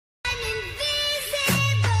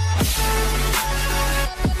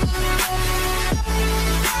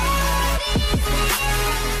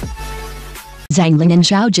Zhang Ling and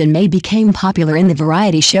Zhao Jinmai became popular in the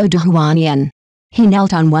variety show Duhuanian. He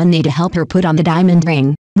knelt on one knee to help her put on the diamond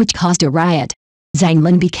ring, which caused a riot. Zhang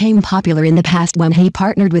Ling became popular in the past when he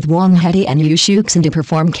partnered with Wang Hedi and Yu Shuxin to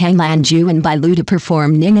perform Kang Lanju and Bai Lu to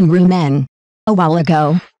perform Ning and Ru Meng. A while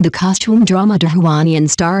ago, the costume drama Duhuanian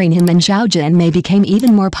starring him and Zhao Jinmai became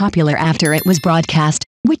even more popular after it was broadcast,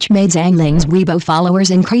 which made Zhang Ling's Weibo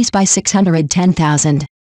followers increase by 610,000.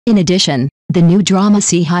 In addition, the new drama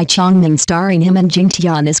Si Hai Chongming starring him and Jing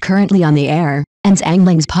Tian is currently on the air, and Zhang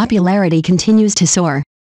Ling's popularity continues to soar.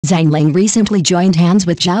 Zhang Ling recently joined hands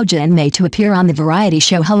with Zhao Jinmai to appear on the variety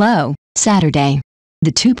show Hello, Saturday.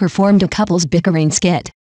 The two performed a couple's bickering skit.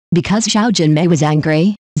 Because Zhao Jinmai was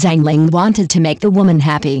angry, Zhang Ling wanted to make the woman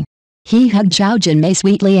happy. He hugged Zhao Jinmai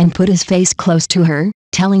sweetly and put his face close to her,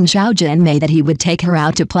 telling Zhao Jinmai that he would take her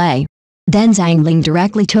out to play. Then Zhang Ling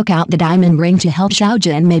directly took out the diamond ring to help Zhao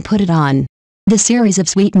Jinmai put it on. The series of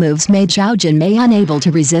sweet moves made Zhao Jinmai unable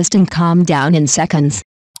to resist and calm down in seconds.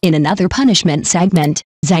 In another punishment segment,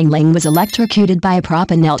 Zhang Ling was electrocuted by a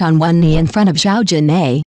prop and knelt on one knee in front of Zhao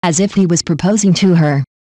Jinmai, as if he was proposing to her.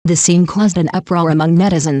 The scene caused an uproar among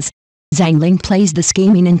netizens. Zhang Ling plays the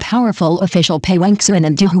scheming and powerful official Pei Wengxuan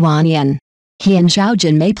and Duhuanian. He and Zhao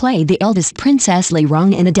Jinmai played the eldest Princess Li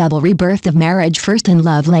Rong in a double rebirth of marriage first and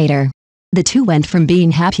love later. The two went from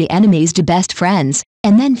being happy enemies to best friends,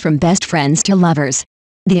 and then from best friends to lovers.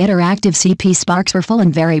 The interactive CP sparks were full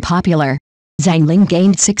and very popular. Zhang Ling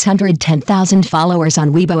gained 610,000 followers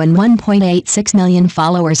on Weibo and 1.86 million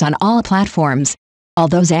followers on all platforms.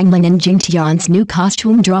 Although Zhang Ling and Jing Tian's new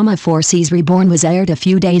costume drama 4C's Reborn was aired a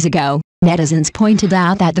few days ago, netizens pointed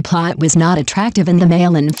out that the plot was not attractive and the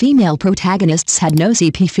male and female protagonists had no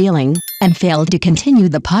CP feeling, and failed to continue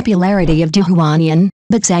the popularity of Duhuanian.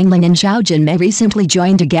 But Zhang Ling and Zhao Jinmai recently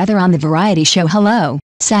joined together on the variety show Hello,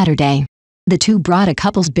 Saturday. The two brought a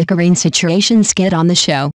couple's bickering situation skit on the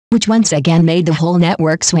show, which once again made the whole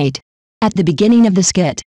network sweat. At the beginning of the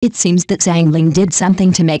skit, it seems that Zhang Ling did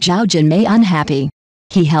something to make Zhao Jinmai unhappy.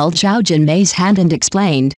 He held Zhao Jinmai's hand and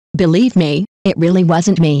explained, "Believe me, it really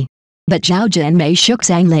wasn't me." But Zhao Jinmai shook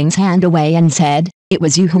Zhang Ling's hand away and said, "It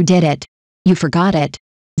was you who did it. You forgot it."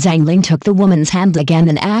 Zhang Ling took the woman's hand again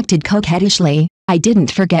and acted coquettishly, "I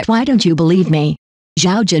didn't forget, why don't you believe me?"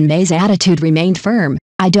 Zhao Jinmai's attitude remained firm,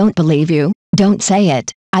 "I don't believe you, don't say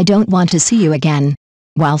it, I don't want to see you again."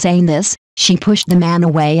 While saying this, she pushed the man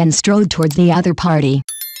away and strode towards the other party.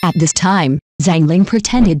 At this time, Zhang Ling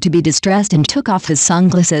pretended to be distressed and took off his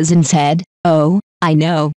sunglasses and said, "Oh, I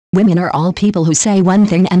know, women are all people who say one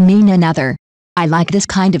thing and mean another. I like this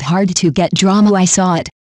kind of hard-to-get drama, I saw it."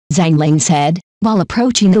 Zhang Ling said, while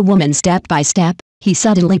approaching the woman step by step. He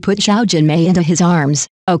suddenly put Zhao Jinmai into his arms.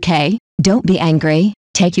 "Okay, don't be angry,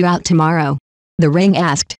 take you out tomorrow." The ring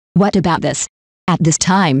asked, "What about this?" At this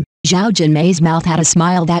time, Zhao Jinmai's mouth had a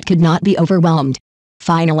smile that could not be overwhelmed.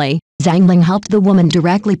 Finally, Zhang Ling helped the woman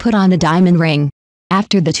directly put on a diamond ring.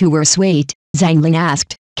 After the two were sweet, Zhang Ling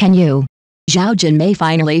asked, "Can you?" Zhao Jinmai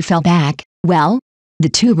finally fell back. "Well?" The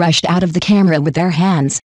two rushed out of the camera with their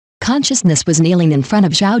hands. Consciousness was kneeling in front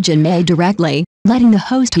of Zhao Jinmai directly, letting the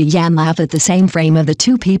host He Yan laugh at the same frame of the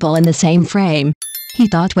two people in the same frame. He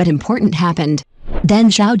thought what important happened.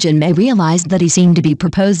 Then Zhao Jinmai realized that he seemed to be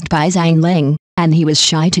proposed by Zhang Ling, and he was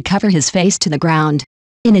shy to cover his face to the ground.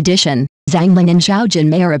 In addition, Zhang Ling and Zhao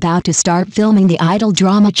Jinmai are about to start filming the idol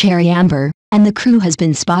drama Cherry Amber, and the crew has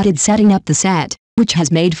been spotted setting up the set, which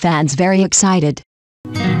has made fans very excited.